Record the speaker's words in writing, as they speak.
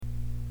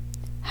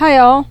Hi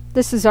all,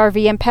 this is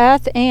RV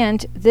Empath,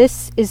 and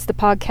this is the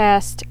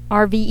podcast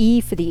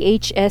RVE for the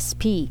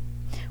HSP.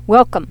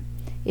 Welcome.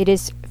 It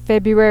is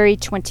February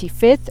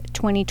 25th,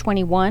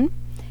 2021,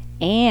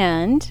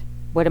 and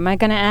what am I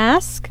going to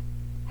ask?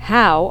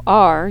 How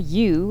are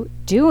you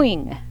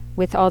doing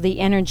with all the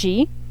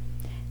energy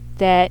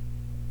that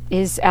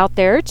is out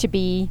there to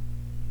be,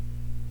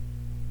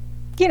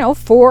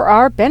 for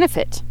our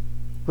benefit,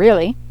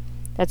 really?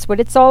 That's what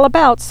it's all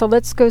about. So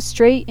let's go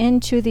straight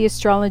into the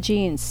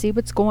astrology and see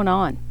what's going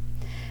on.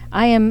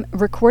 I am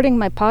recording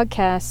my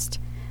podcast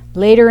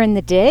later in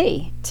the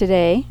day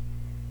today,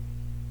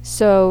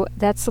 so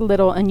that's a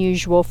little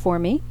unusual for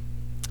me.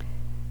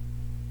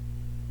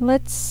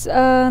 Let's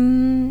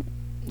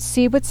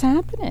see what's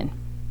happening.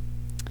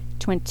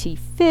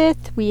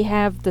 25th, we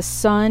have the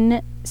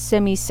Sun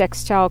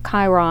semi-sextile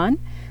Chiron,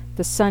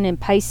 the Sun in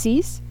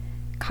Pisces.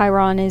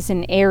 Chiron is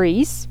in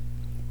Aries.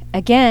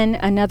 Again,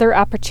 another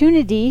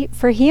opportunity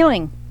for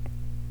healing.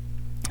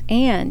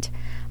 And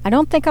I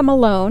don't think I'm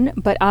alone,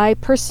 but I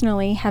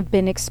personally have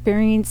been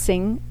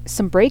experiencing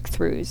some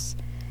breakthroughs.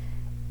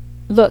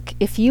 Look,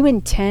 if you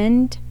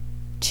intend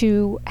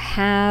to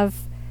have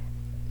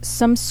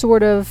some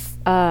sort of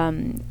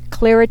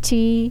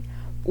clarity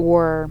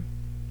or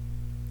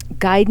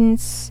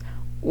guidance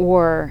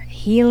or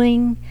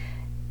healing,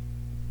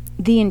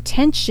 the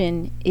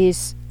intention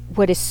is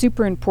what is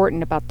super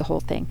important about the whole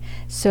thing.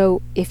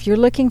 So if you're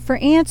looking for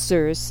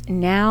answers,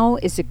 now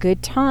is a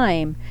good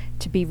time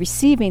to be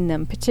receiving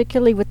them,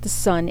 particularly with the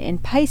Sun in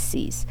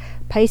Pisces.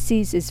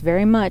 Pisces is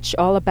very much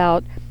all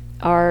about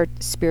our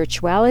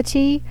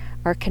spirituality,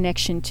 our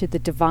connection to the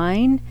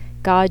divine,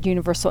 God,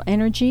 universal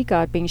energy,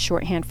 God being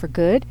shorthand for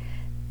good.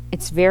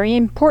 It's very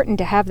important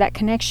to have that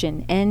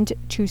connection and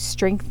to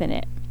strengthen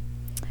it.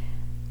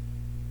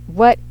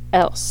 What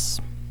else?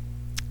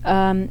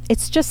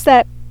 It's just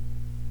that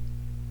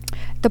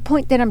the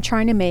point that I'm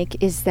trying to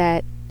make is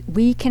that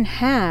we can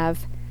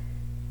have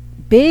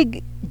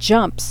big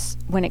jumps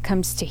when it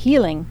comes to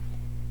healing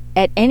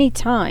at any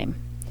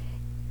time.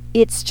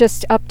 It's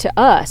just up to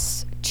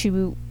us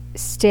to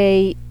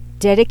stay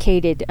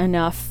dedicated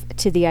enough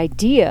to the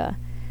idea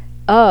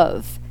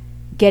of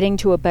getting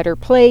to a better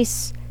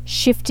place,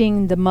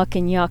 shifting the muck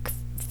and yuck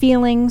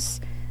feelings,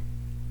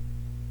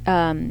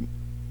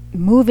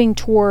 moving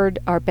toward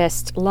our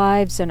best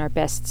lives and our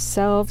best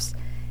selves.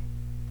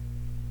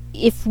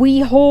 If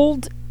we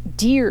hold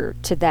dear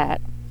to that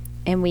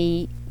and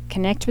we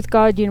connect with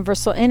God,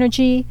 universal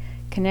energy,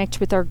 connect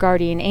with our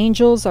guardian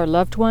angels, our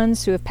loved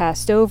ones who have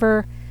passed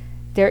over,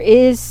 there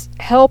is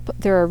help,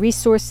 there are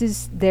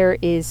resources, there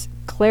is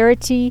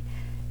clarity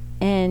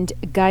and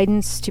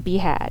guidance to be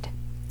had.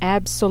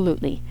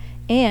 Absolutely.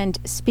 And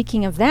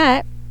speaking of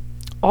that,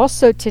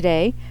 also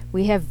today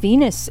we have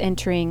Venus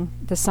entering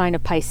the sign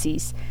of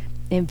Pisces.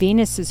 And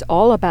Venus is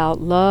all about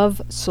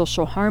love,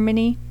 social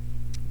harmony,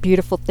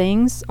 beautiful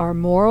things, our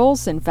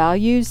morals and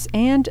values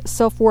and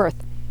self-worth,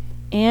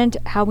 and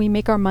how we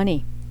make our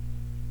money.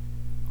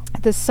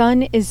 The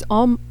Sun is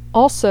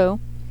also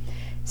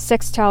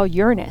sextile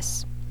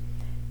Uranus.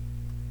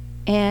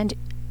 And,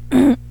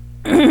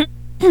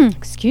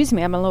 excuse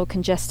me, I'm a little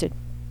congested.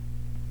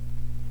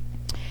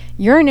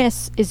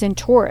 Uranus is in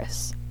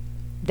Taurus.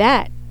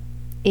 That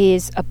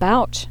is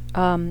about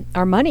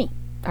our money,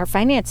 our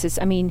finances.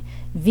 I mean,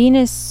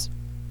 Venus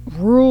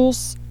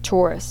rules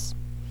Taurus.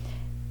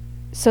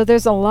 So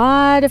there's a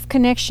lot of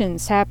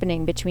connections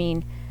happening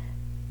between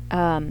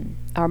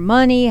our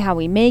money, how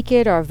we make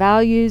it, our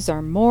values,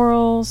 our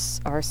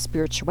morals, our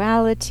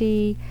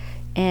spirituality.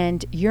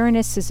 And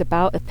Uranus is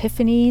about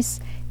epiphanies,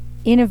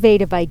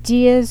 innovative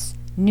ideas,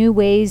 new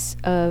ways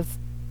of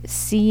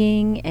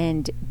seeing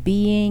and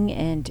being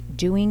and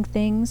doing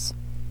things.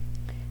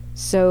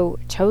 So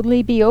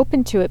totally be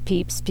open to it,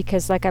 peeps,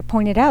 because like I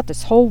pointed out,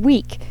 this whole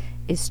week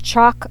is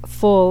chock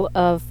full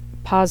of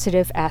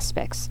positive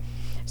aspects.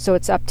 So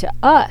it's up to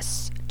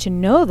us to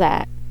know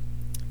that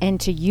and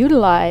to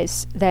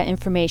utilize that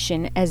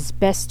information as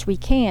best we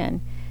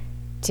can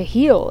to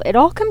heal. It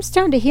all comes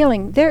down to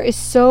healing. There is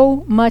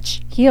so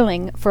much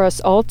healing for us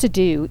all to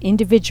do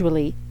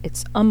individually.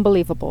 It's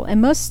unbelievable.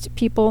 And most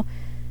people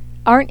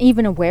aren't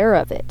even aware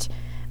of it.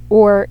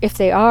 Or if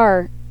they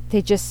are,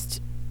 they just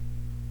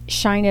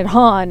shine it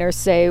on or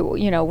say,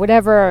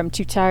 whatever, I'm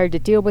too tired to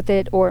deal with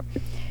it. Or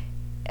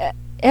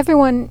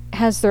everyone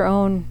has their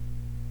own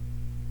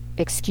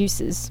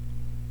excuses,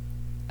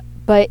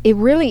 but it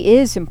really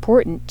is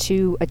important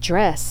to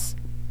address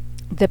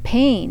the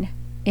pain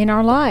in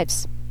our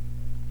lives.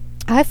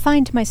 I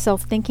find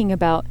myself thinking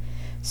about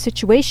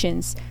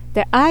situations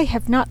that I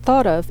have not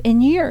thought of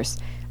in years.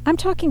 I'm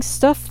talking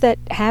stuff that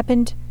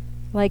happened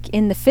like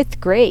in the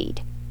 5th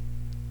grade,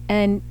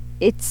 and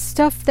it's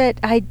stuff that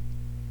I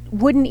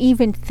wouldn't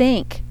even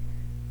think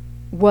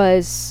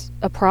was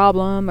a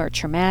problem or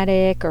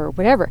traumatic or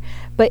whatever,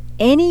 but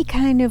any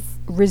kind of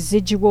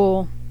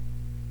residual.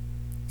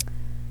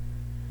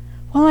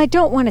 Well, I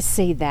don't want to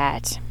say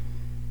that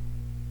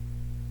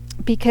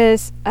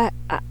because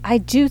I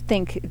do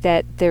think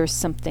that there's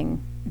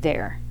something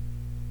there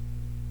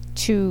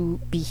to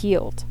be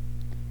healed.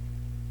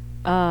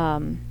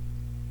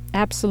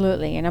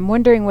 Absolutely. And I'm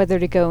wondering whether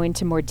to go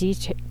into more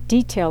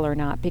detail or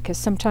not, because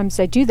sometimes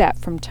I do that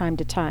from time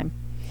to time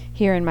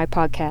here in my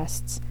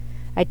podcasts.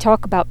 I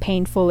talk about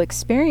painful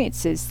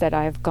experiences that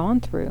I've gone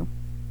through.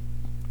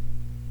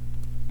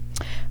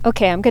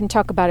 Okay, I'm going to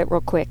talk about it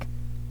real quick.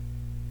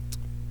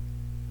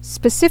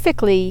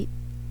 Specifically,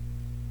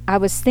 I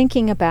was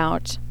thinking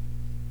about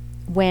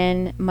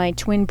when my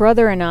twin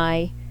brother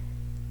and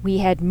we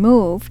had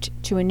moved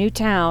to a new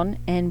town,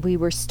 and we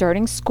were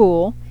starting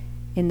school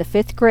in the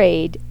 5th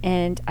grade,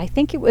 and I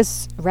think it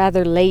was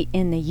rather late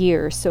in the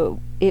year, so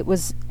it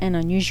was an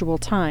unusual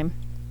time.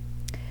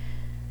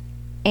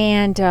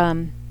 And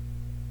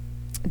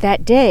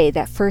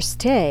that first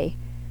day,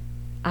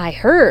 I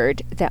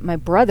heard that my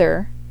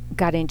brother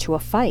got into a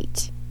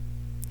fight.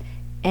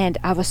 And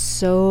I was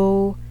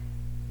so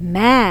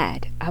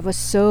mad. I was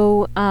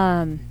so,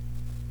 I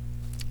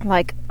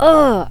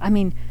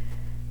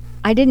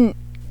didn't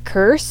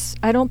curse,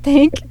 I don't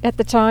think, at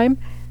the time,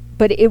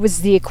 but it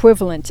was the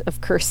equivalent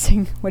of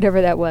cursing,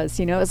 whatever that was,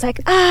 It was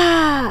like,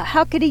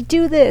 how could he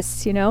do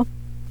this,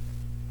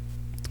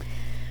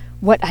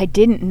 What I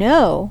didn't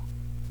know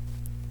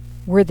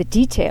were the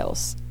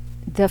details.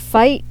 The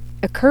fight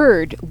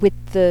occurred with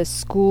the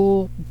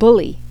school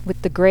bully,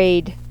 with the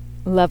grade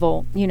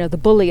level, the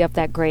bully of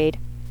that grade.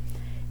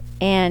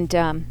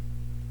 And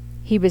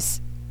he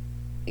was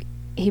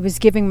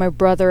giving my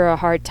brother a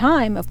hard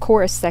time. Of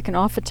course, that can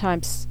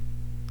oftentimes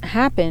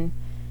happen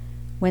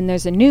when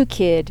there's a new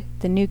kid.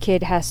 The new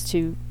kid has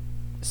to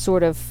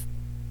sort of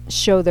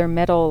show their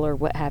mettle or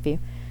what have you.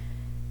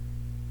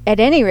 At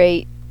any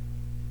rate,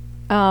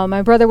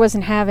 my brother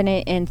wasn't having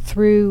it and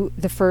threw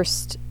the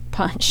first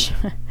punch.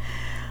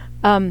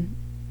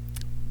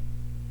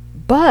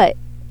 But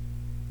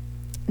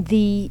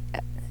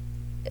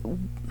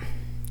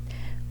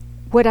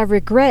what I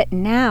regret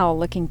now,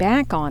 looking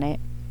back on it,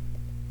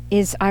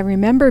 is I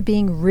remember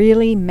being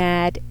really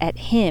mad at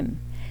him,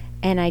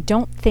 and I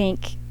don't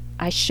think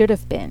I should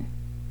have been.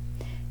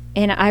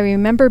 And I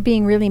remember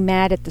being really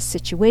mad at the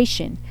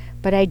situation,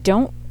 but I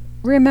don't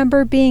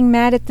remember being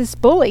mad at this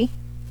bully.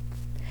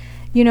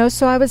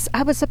 So I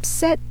was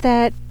upset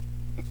that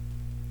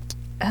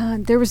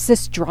there was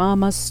this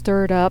drama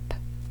stirred up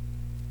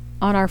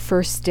on our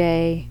first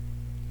day.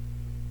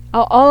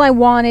 All I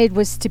wanted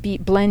was to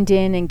blend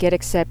in and get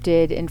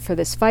accepted, and for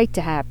this fight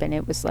to happen.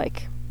 It was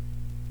like...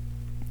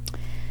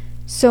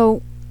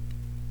 So,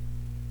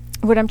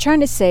 what I'm trying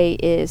to say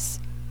is,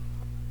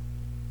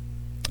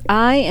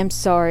 I am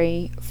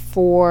sorry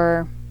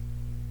for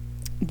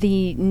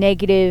the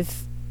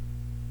negative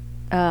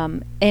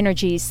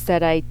energies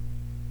that I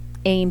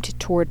aimed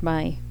toward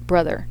my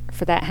brother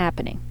for that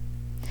happening.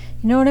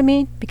 You know what I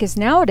mean? Because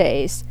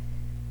nowadays,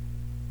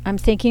 I'm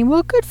thinking,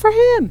 well, good for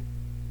him.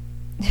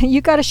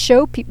 You got to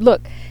show people.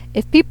 Look,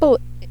 if people,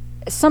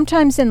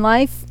 sometimes in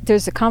life,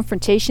 there's a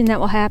confrontation that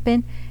will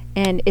happen,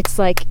 and it's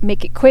like,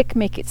 make it quick,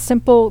 make it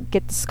simple,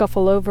 get the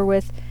scuffle over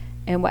with,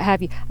 and what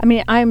have you. I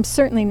mean, I'm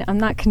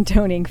not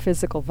condoning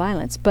physical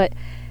violence, but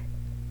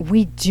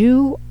we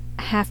do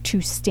have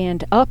to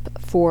stand up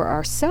for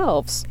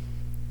ourselves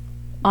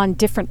on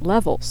different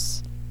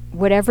levels,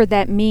 whatever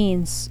that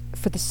means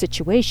for the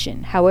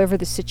situation, however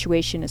the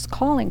situation is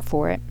calling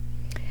for it.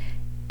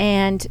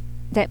 And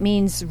that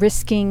means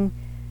risking,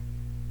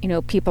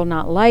 people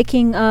not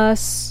liking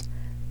us,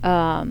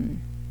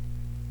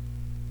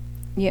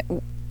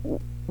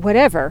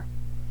 whatever.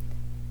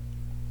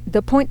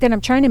 The point that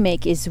I'm trying to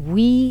make is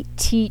we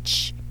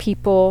teach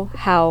people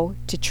how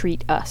to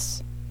treat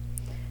us.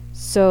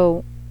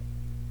 So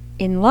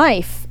in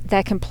life,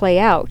 that can play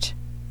out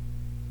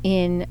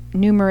in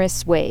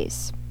numerous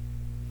ways.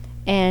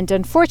 And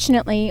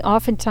unfortunately,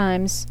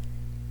 oftentimes,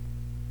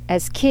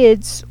 as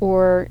kids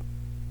or,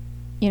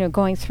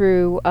 going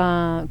through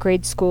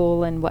grade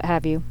school and what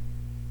have you,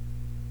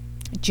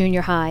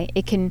 junior high,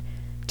 it can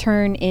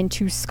turn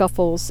into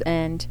scuffles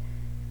and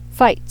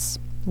fights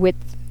with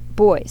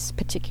boys,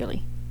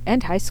 particularly,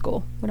 and high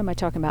school. What am I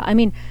talking about? I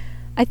mean,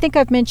 I think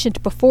I've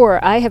mentioned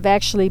before, I have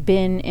actually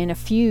been in a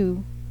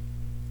few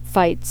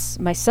fights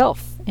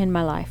myself in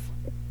my life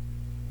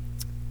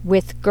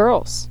with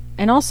girls,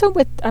 and also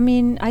with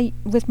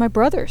my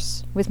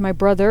brothers, with my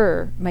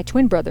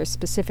twin brother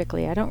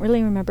specifically. I don't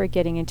really remember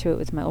getting into it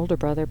with my older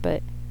brother,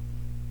 but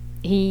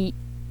he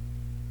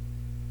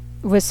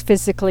was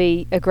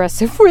physically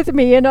aggressive with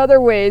me in other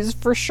ways,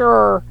 for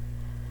sure.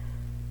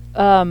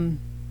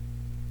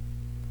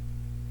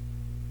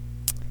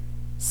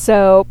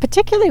 So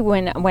particularly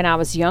when I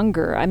was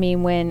younger,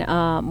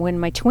 when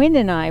my twin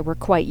and I were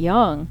quite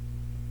young,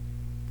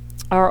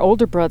 our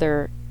older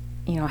brother,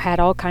 had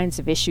all kinds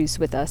of issues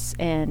with us,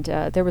 and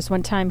there was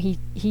one time he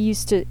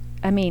used to,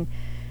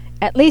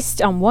 at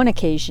least on one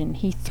occasion,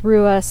 he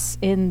threw us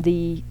in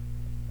the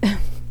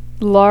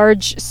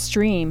large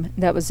stream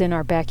that was in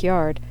our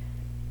backyard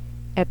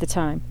at the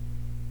time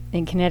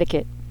in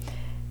Connecticut.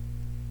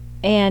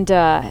 And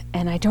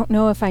I don't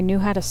know if I knew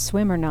how to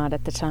swim or not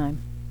at the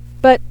time.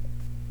 But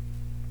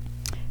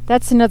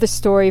that's another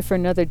story for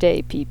another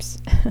day, peeps.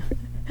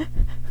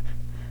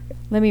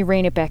 Let me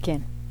rein it back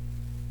in.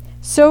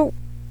 So,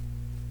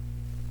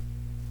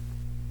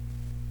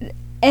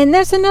 and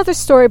there's another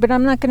story, but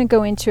I'm not going to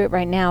go into it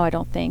right now, I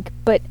don't think.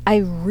 But I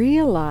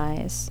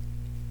realize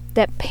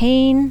that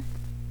pain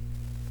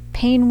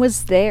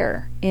was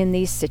there in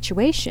these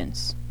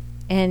situations.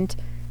 And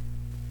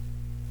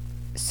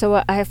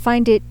so I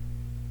find it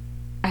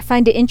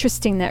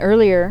interesting that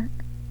earlier,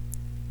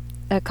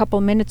 a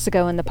couple minutes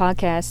ago in the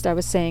podcast, I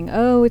was saying,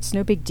 oh, it's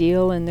no big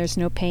deal and there's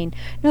no pain.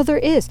 No, there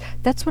is.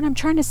 That's what I'm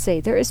trying to say.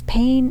 There is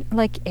pain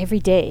like every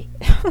day.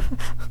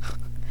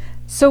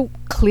 So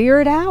clear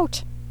it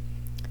out.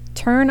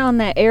 Turn on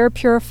that air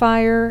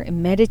purifier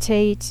and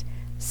meditate.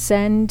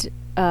 Send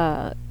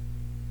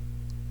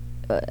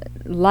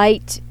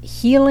light,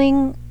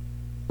 healing,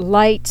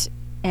 light,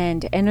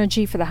 and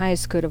energy for the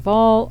highest good of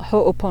all.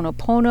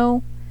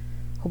 Ho'oponopono,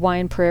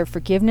 Hawaiian prayer of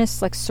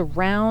forgiveness. Like,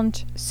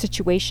 surround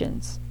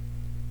situations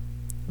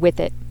with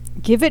it.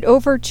 Give it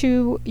over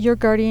to your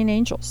guardian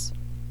angels.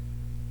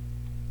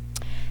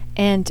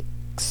 And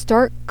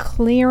start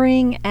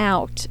clearing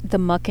out the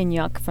muck and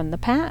yuck from the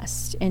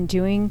past. And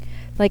doing,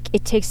 like,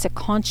 it takes a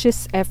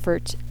conscious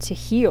effort to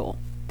heal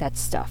that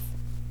stuff.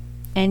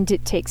 And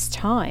it takes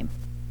time.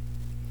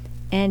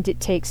 And it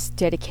takes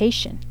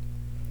dedication.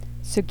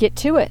 So get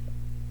to it.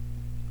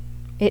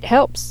 It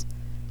helps.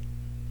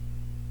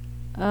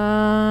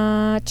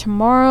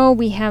 Tomorrow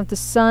we have the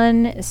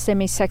Sun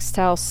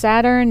semi-sextile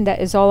Saturn. That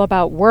is all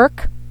about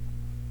work.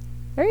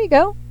 There you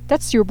go.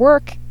 That's your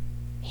work.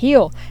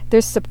 Heal.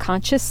 There's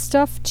subconscious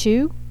stuff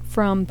too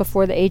from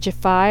before the age of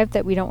 5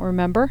 that we don't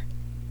remember.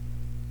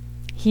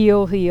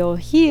 Heal, heal,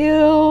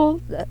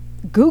 heal.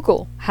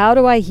 Google, how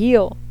do I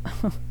heal?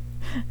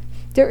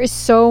 There is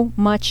so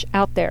much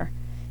out there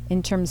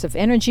in terms of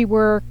energy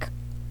work,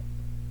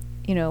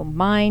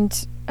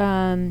 mind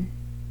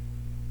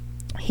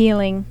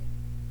healing,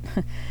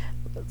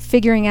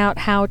 figuring out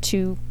how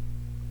to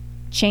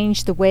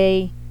change the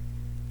way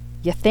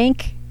you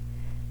think.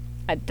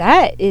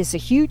 That is a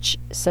huge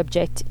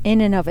subject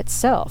in and of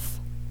itself.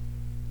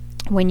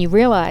 When you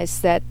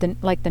realize that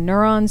the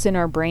neurons in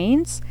our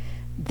brains,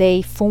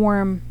 they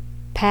form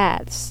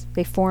paths,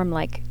 they form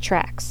like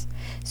tracks.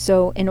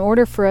 So in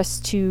order for us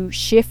to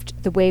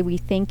shift the way we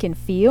think and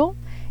feel,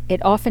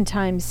 it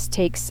oftentimes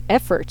takes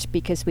effort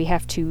because we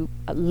have to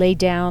lay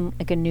down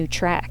like a new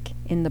track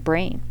in the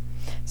brain.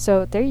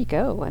 So there you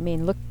go. I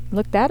mean,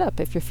 look that up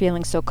if you're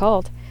feeling so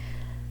called.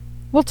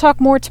 We'll talk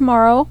more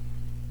tomorrow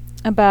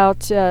about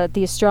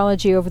the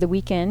astrology over the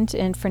weekend.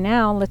 And for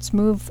now, let's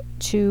move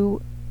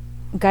to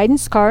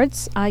guidance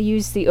cards. I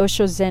use the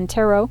Osho Zen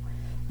Tarot.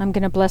 I'm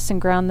going to bless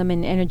and ground them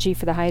in energy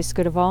for the highest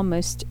good of all,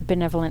 most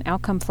benevolent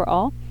outcome for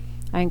all.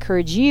 I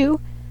encourage you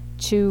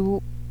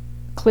to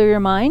clear your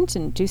mind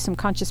and do some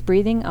conscious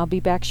breathing. I'll be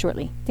back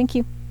shortly. Thank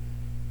you.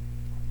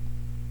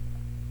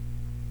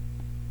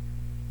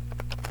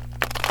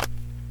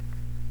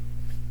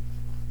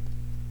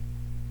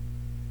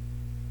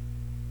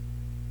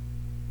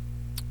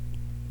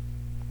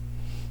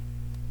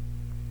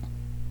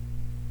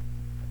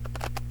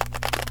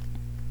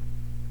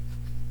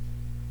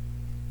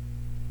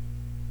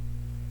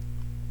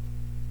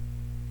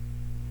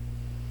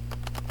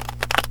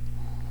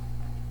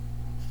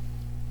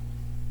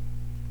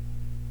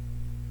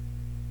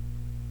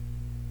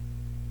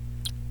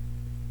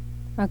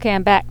 Okay,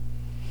 I'm back.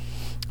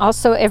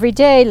 Also, every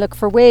day, look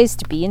for ways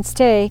to be and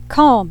stay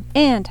calm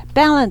and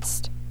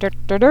balanced.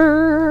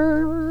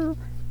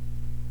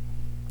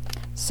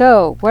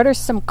 So, what are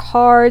some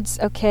cards?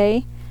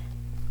 Okay.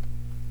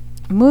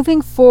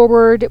 Moving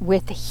forward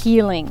with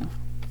healing.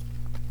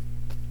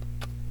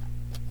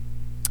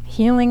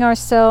 Healing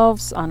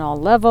ourselves on all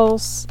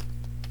levels.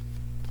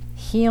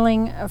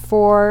 Healing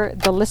for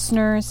the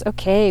listeners.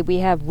 Okay, we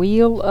have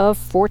Wheel of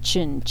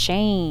Fortune,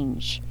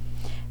 change.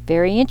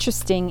 Very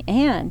interesting,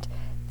 and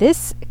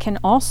this can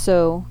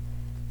also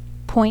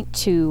point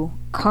to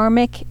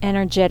karmic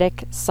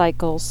energetic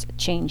cycles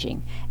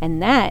changing,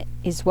 and that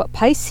is what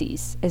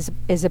Pisces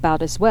is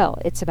about as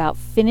well. It's about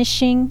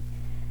finishing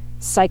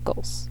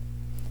cycles.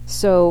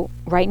 So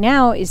right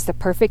now is the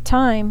perfect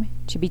time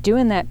to be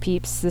doing that,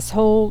 peeps. This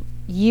whole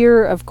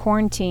year of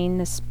quarantine,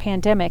 this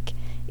pandemic,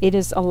 it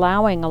is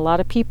allowing a lot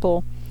of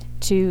people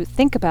to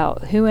think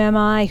about, who am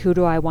I, who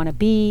do I want to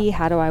be,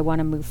 how do I want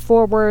to move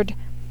forward,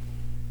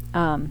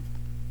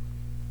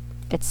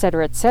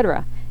 etc.,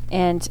 etc.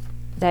 And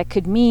that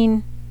could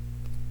mean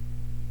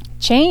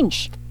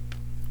change,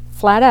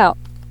 flat out.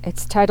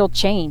 It's titled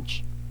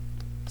Change.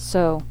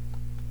 So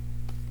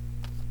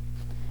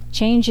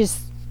change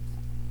is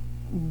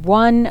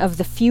one of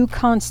the few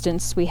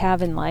constants we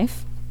have in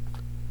life.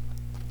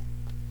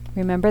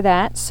 Remember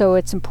that. So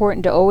it's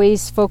important to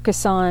always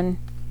focus on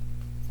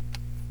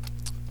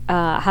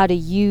how to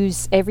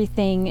use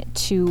everything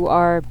to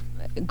our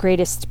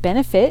greatest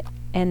benefit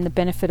and the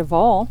benefit of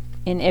all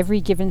in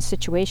every given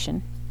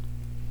situation.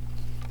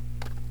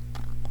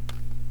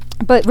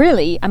 But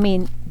really, I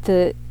mean,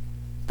 the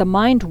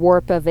mind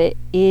warp of it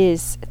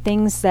is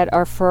things that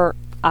are for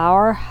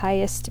our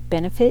highest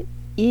benefit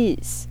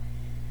is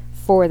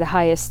for the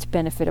highest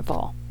benefit of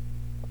all.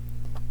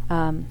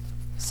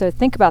 So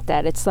think about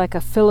that. It's like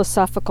a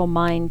philosophical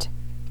mind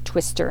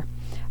twister.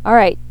 All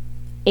right.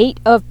 8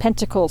 of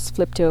Pentacles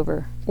flipped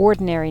over.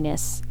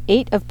 Ordinariness.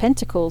 8 of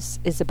Pentacles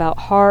is about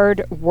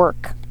hard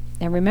work.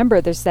 And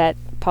remember, there's that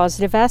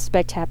positive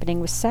aspect happening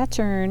with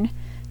Saturn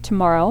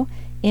tomorrow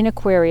in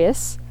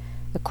Aquarius.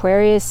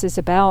 Aquarius is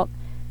about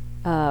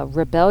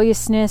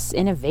rebelliousness,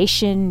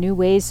 innovation, new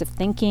ways of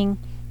thinking,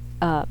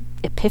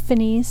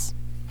 epiphanies,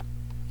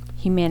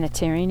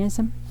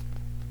 humanitarianism.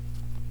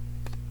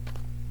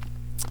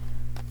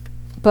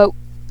 But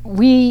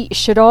we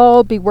should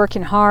all be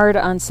working hard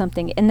on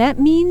something, and that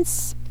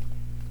means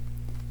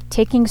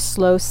taking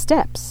slow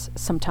steps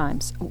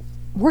sometimes.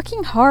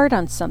 Working hard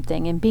on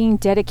something and being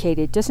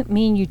dedicated doesn't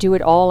mean you do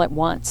it all at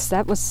once.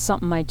 That was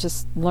something I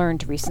just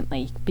learned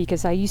recently,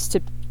 because I used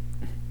to...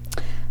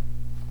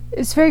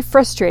 It's very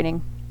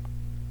frustrating.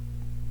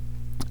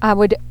 I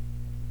would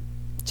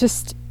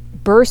just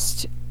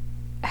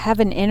have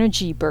an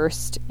energy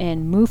burst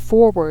and move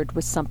forward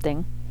with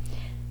something,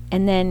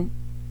 and then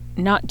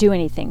not do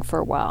anything for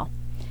a while.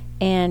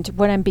 And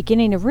what I'm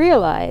beginning to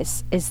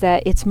realize is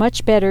that it's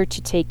much better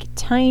to take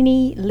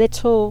tiny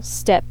little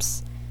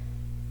steps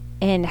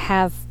and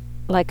have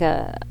like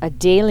a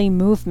daily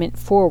movement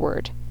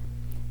forward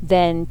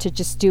than to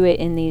just do it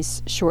in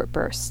these short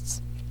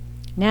bursts.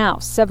 Now,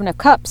 7 of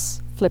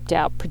Cups flipped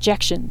out,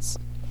 projections.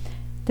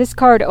 This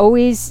card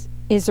always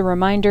is a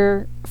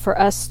reminder for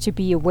us to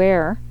be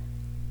aware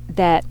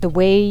that the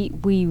way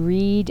we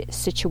read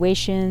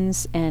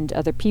situations and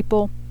other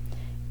people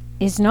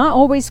is not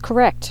always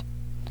correct.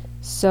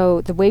 So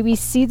the way we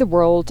see the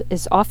world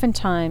is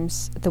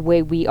oftentimes the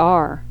way we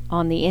are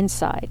on the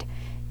inside,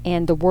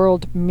 and the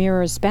world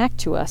mirrors back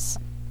to us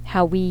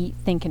how we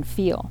think and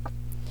feel.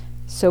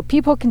 So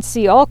people can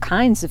see all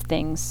kinds of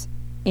things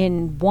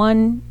in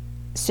one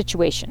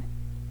situation.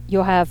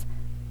 You'll have,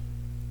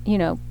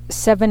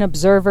 7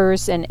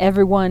 observers, and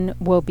everyone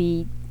will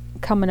be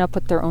coming up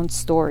with their own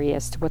story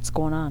as to what's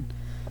going on.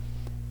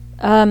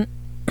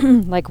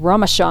 Like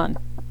Ramashan.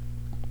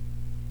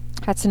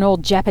 That's an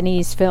old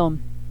Japanese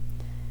film.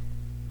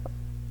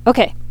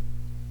 Okay.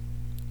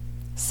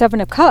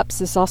 7 of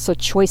Cups is also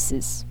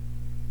choices.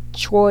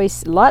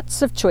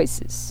 Lots of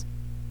choices.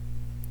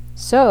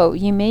 So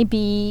you may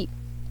be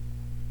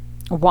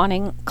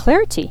wanting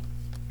clarity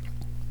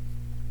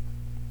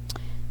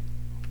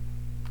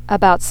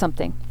about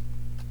something.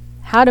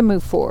 How to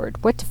move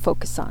forward, what to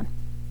focus on.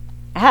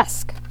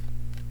 Ask.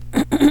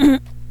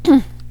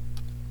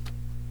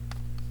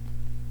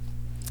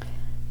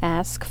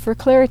 Ask for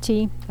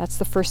clarity. That's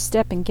the first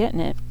step in getting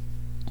it.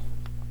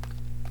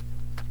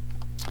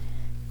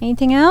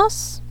 Anything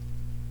else?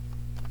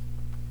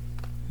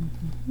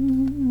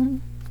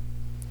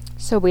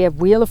 So we have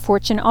Wheel of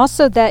Fortune.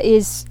 Also, that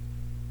is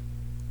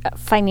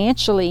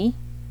financially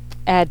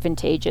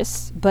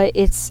advantageous, but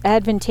it's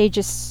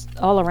advantageous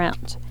all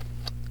around.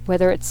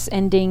 Whether it's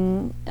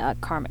ending a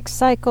karmic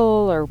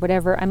cycle or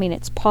whatever,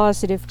 it's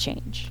positive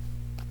change.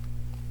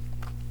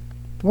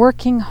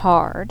 Working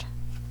hard,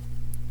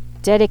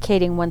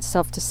 dedicating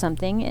oneself to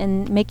something,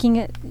 and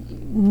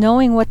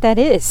knowing what that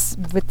is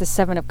with the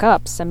 7 of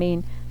Cups.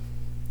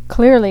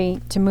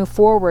 Clearly, to move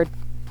forward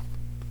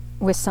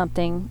with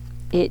something,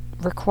 it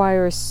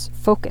requires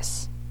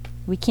focus.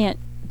 We can't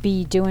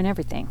be doing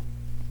everything.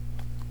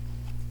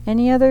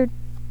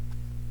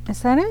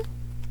 Is that it?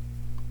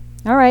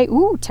 All right.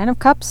 Ooh, 10 of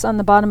Cups on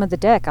the bottom of the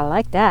deck. I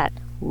like that.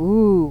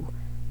 Ooh,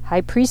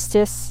 High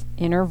Priestess,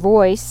 inner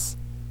voice.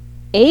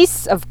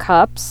 Ace of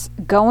Cups,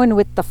 going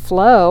with the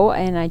flow,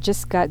 and I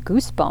just got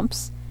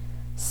goosebumps.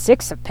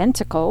 6 of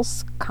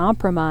Pentacles,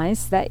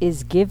 compromise. That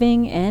is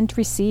giving and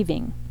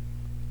receiving.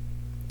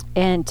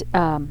 And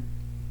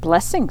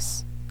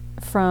blessings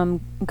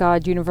from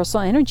God, universal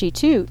energy,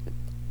 too.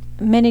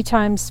 Many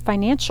times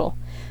financial.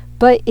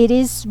 But it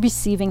is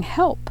receiving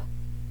help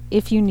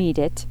if you need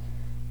it,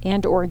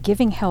 and or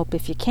giving help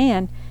if you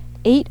can.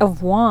 8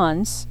 of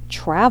Wands,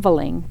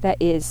 traveling. That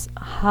is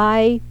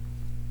high.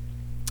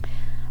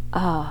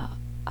 I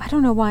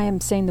don't know why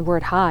I'm saying the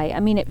word high.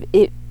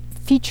 It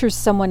features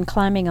someone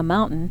climbing a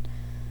mountain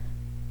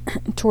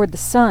toward the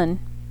sun.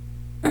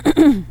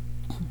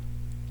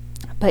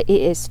 But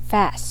it is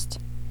fast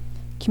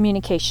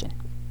communication.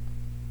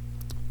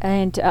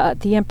 And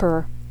the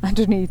Emperor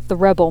underneath, the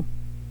Rebel.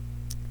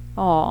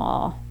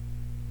 Aww.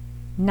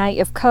 Knight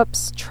of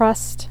Cups,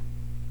 trust.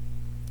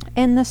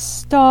 And the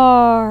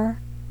Star,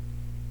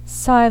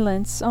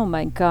 silence. Oh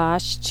my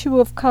gosh. 2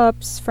 of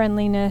Cups,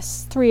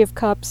 friendliness. 3 of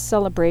Cups,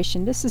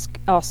 celebration. This is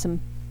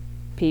awesome,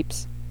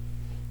 peeps.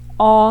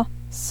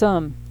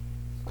 Awesome.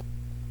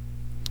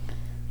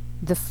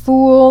 The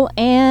Fool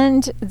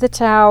and the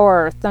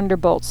Tower,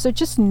 thunderbolts. So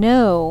just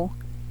know,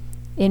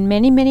 in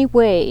many, many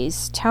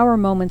ways, tower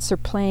moments are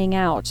playing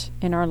out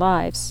in our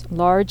lives,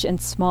 large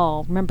and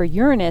small. Remember,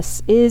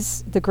 Uranus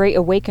is the great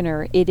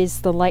awakener. It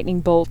is the lightning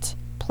bolt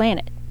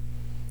planet.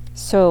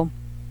 So,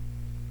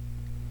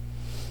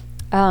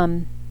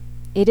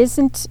 it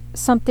isn't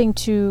something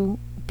to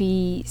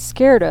be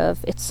scared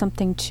of. It's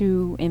something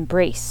to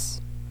embrace,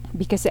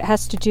 because it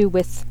has to do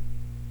with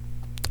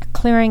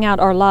clearing out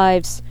our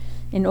lives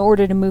in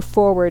order to move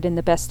forward in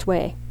the best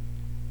way,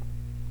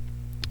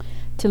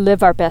 to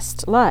live our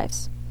best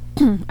lives.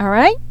 All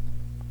right?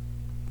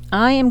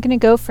 I am going to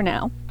go for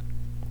now.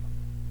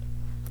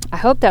 I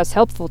hope that was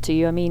helpful to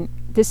you. I mean,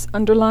 this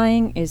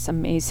underlying is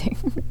amazing.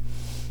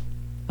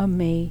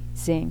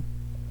 Amazing.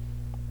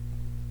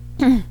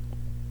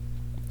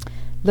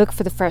 Look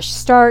for the fresh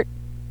start.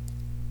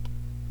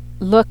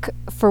 Look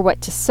for what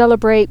to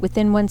celebrate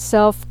within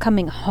oneself,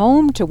 coming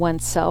home to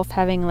oneself,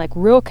 having like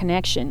real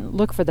connection.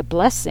 Look for the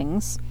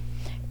blessings.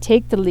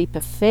 Take the leap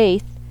of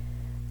faith.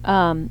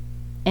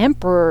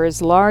 Emperor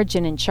is large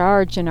and in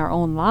charge in our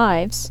own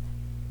lives.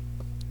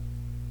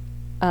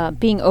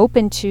 Being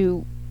open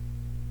to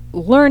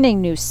learning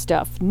new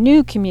stuff,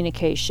 new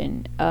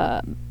communication,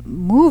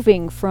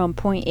 moving from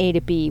point A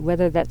to B,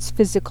 whether that's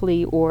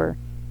physically or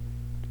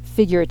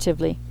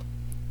figuratively.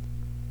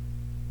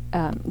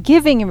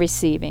 Giving and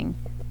receiving.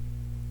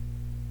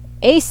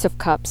 Ace of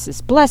Cups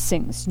is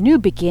blessings, new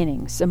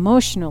beginnings,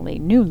 emotionally,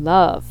 new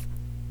love.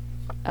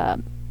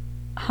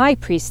 High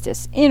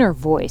Priestess, inner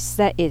voice,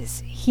 that is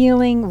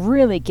healing,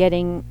 really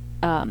getting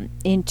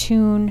in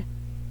tune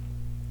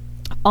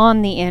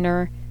on the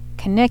inner,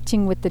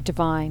 connecting with the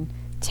divine.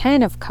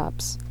 10 of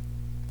Cups,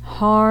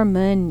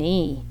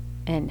 harmony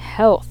and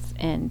health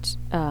and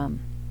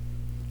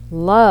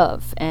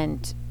love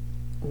and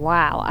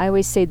wow, I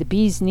always say the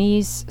bee's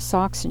knees,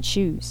 socks, and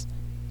shoes.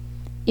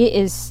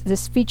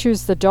 This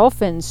features the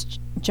dolphins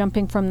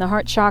jumping from the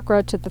heart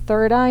chakra to the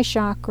third eye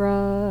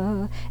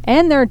chakra.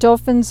 And there are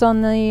dolphins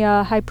on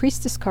the High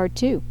Priestess card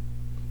too.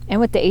 And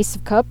with the Ace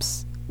of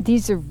Cups,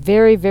 these are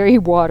very, very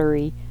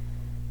watery,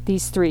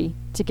 these three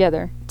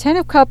together. 10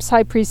 of Cups,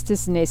 High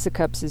Priestess, and Ace of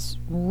Cups is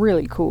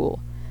really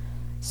cool.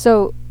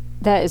 So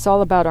that is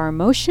all about our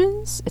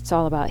emotions. It's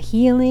all about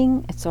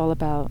healing. It's all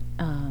about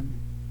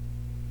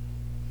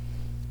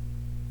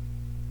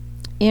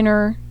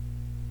inner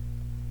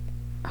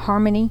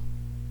harmony.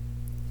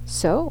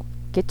 So,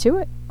 get to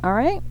it. All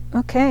right?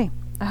 Okay.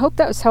 I hope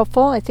that was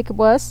helpful. I think it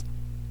was.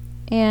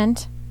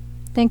 And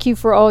thank you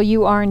for all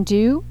you are and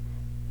do.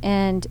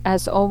 And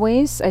as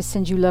always, I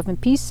send you love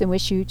and peace and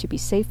wish you to be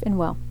safe and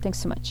well. Thanks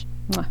so much.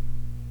 Mwah.